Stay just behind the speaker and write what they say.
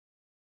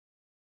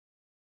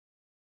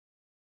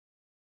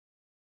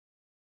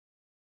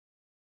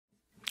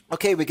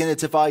Okay, we're going to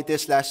divide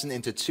this lesson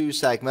into two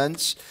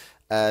segments.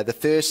 The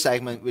first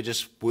segment, we're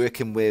just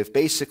working with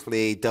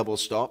basically double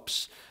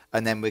stops.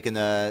 And then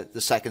the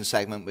second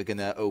segment, we're going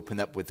to open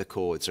up with the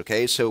chords,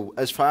 okay? So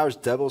as far as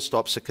double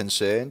stops are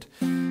concerned,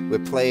 we're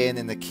playing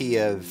in the key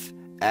of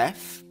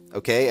F,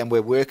 okay? And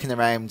we're working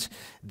around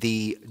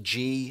the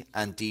G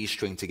and D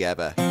string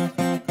together.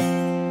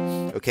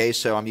 Okay,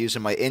 so I'm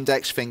using my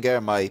index finger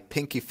and my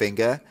pinky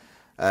finger.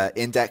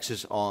 Index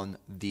is on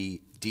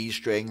the D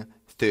string,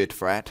 3rd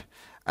fret.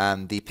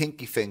 And the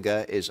pinky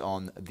finger is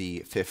on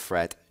the 5th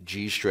fret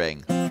G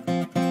string.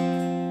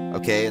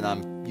 Okay, and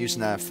I'm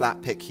using a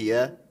flat pick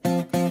here.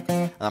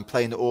 And I'm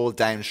playing all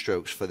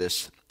downstrokes for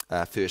this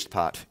first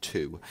part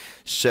too.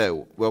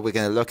 So what we're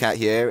going to look at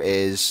here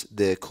is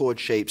the chord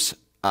shapes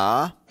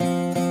are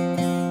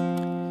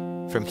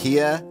from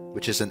here,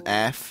 which is an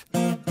F,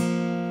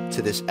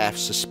 to this F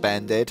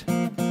suspended.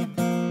 And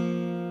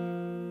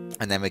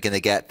then we're going to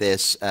get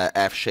this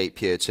F shape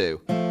here too.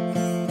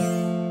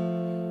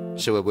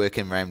 So we're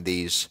working around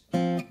these.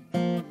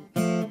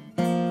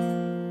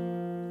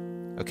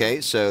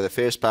 Okay, so the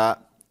first part.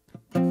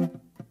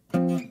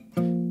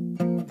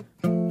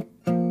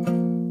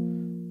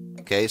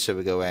 Okay, so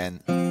we go in.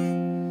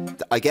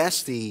 I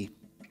guess the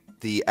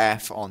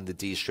F on the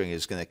D string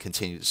is going to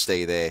continue to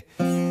stay there.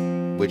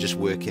 We're just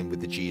working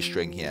with the G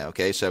string here.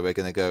 Okay, so we're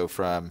going to go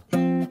from.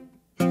 Can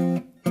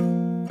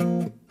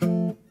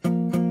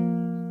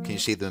you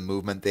see the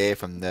movement there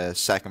from the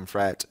 2nd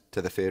fret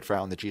to the 3rd fret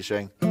on the G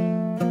string?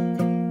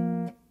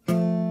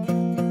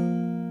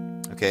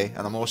 Okay,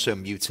 and I'm also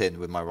muting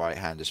with my right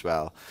hand as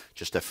well,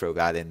 just to throw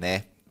that in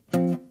there.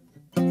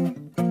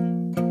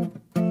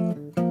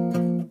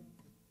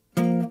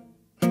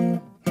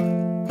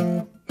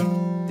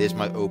 There's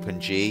my open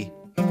G.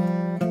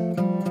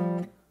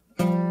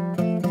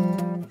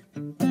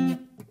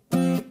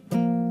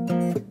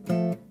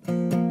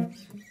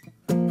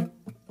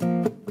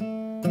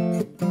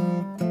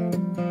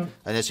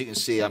 And as you can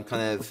see, I'm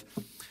kind of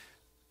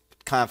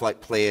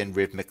like playing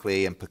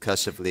rhythmically and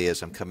percussively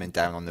as I'm coming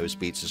down on those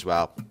beats as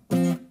well.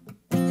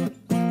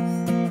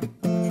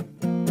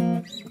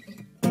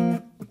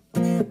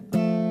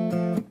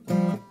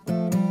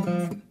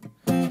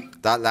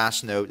 That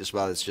last note as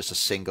well is just a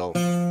single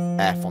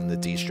F on the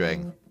D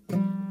string.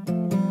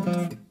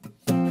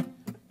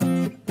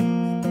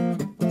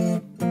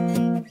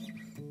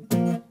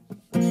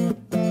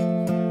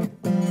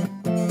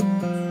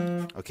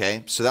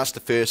 Okay, so that's the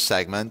first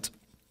segment.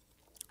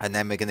 And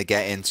then we're going to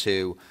get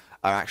into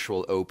our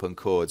actual open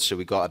chords. So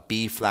we got a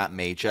B flat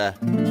major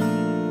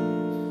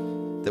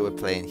that we're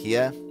playing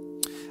here,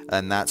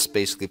 and that's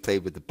basically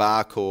played with the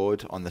bar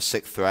chord on the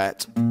 6th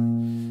fret,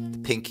 the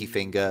pinky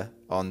finger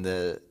on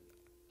the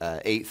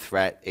 8th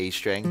fret A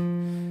string,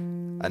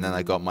 and then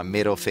I got my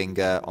middle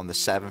finger on the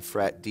 7th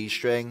fret D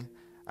string,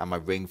 and my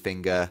ring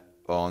finger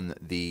on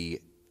the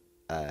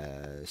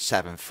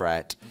 7th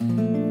fret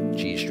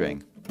G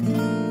string.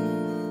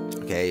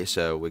 Okay,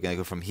 so we're going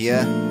to go from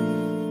here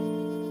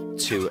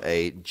to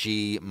a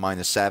G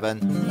minor 7.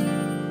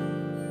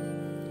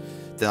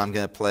 Then I'm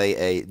going to play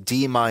a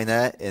D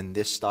minor in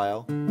this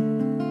style.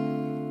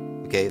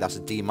 Okay, that's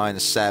a D minor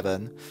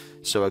 7.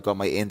 So I got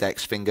my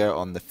index finger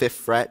on the 5th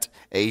fret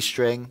A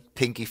string,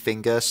 pinky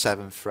finger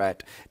 7th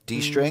fret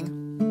D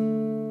string.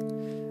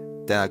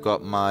 Then I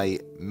got my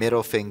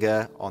middle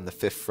finger on the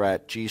 5th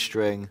fret G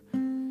string,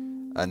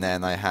 and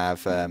then I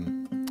have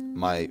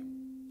my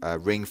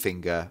ring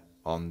finger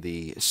on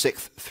the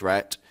 6th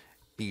fret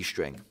B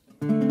string.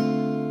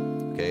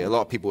 Okay, a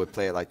lot of people would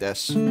play it like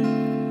this,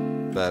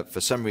 but for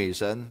some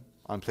reason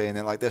I'm playing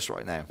it like this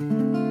right now.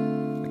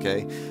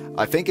 Okay,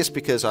 I think it's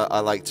because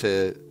I like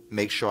to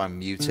make sure I'm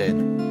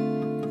muting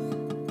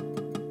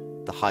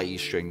the high E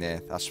string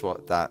there. That's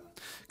what that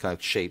kind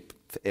of shape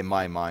in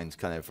my mind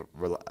kind of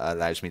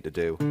allows me to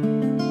do.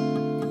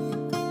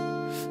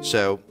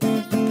 So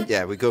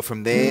yeah, we go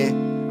from there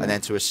and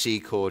then to a C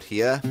chord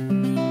here.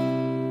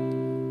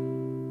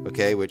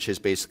 Okay, which is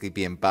basically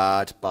being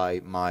barred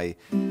by my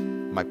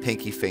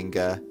pinky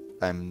finger,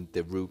 and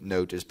the root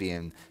note is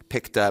being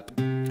picked up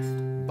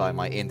by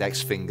my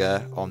index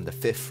finger on the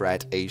 5th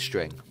fret A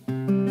string.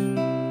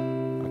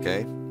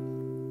 Okay,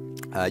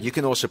 you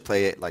can also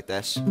play it like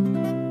this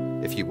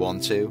if you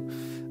want to,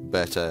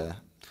 but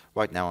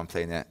right now I'm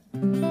playing it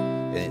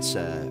in its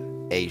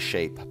A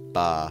shape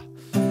bar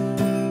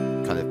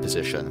kind of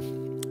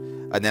position,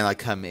 and then I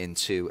come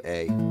into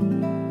a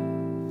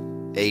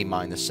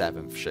minor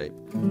 7th shape,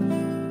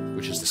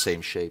 which is the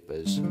same shape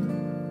as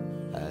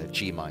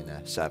G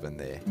minor 7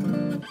 there.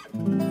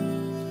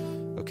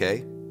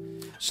 Okay,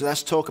 so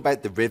let's talk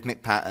about the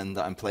rhythmic pattern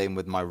that I'm playing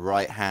with my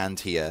right hand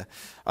here.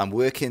 I'm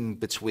working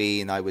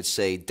between, I would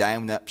say,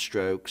 down up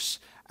strokes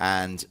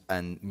and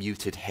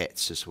muted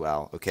hits as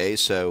well. Okay,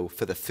 so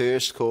for the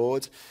first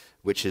chord,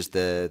 which is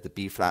the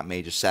B flat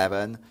major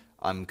 7,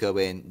 I'm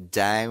going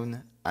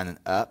down and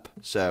up.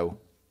 So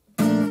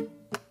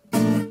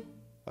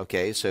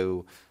okay,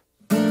 so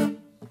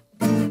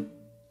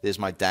there's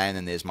my down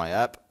and there's my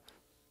up.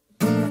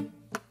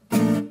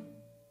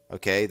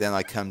 Okay, then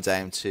I come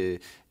down to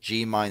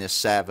G minor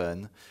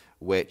 7,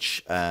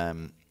 which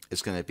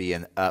is going to be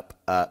an up,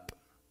 up,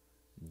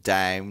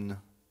 down,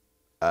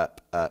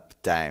 up, up,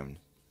 down.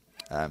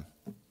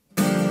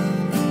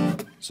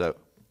 So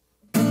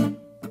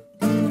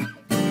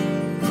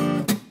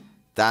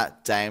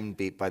that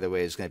downbeat, by the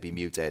way, is going to be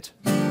muted.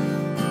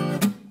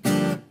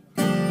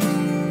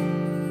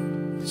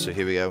 So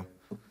here we go.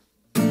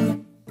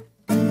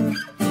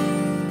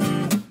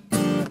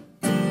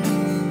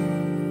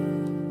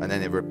 And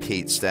then it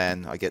repeats,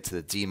 then I get to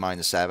the D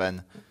minor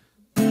 7,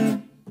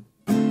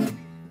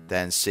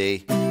 then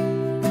C.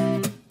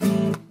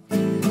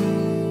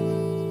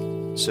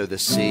 So the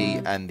C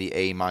and the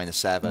A minor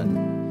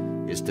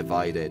 7 is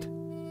divided.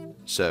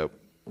 So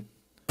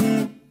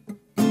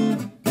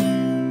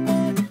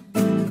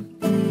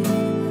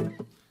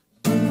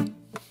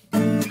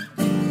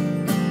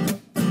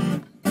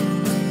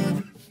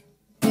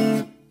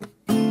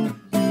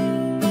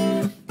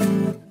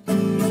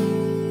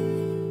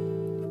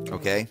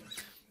okay.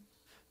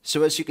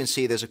 So as you can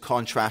see, there's a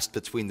contrast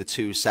between the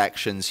two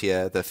sections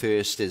here. The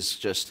first is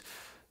just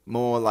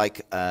more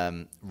like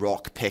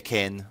rock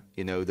picking,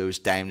 you know, those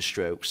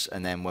downstrokes,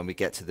 and then when we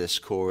get to this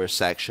chorus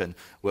section,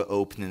 we're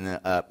opening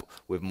it up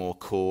with more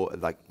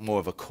more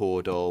of a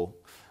chordal,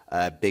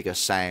 bigger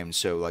sound.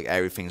 So like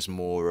everything's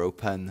more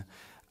open,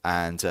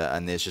 and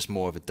there's just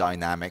more of a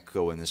dynamic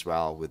going as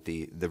well with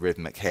the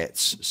rhythmic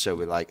hits. So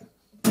we're like.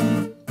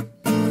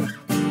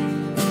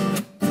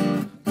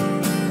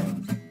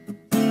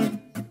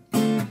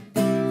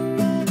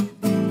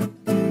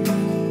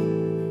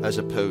 As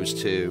opposed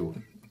to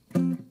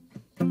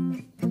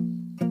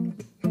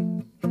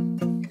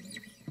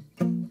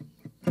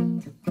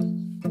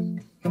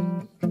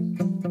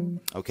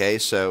okay,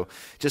 so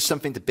just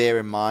something to bear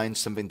in mind,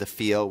 something to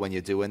feel when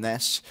you're doing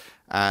this,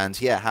 and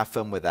yeah, have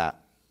fun with that.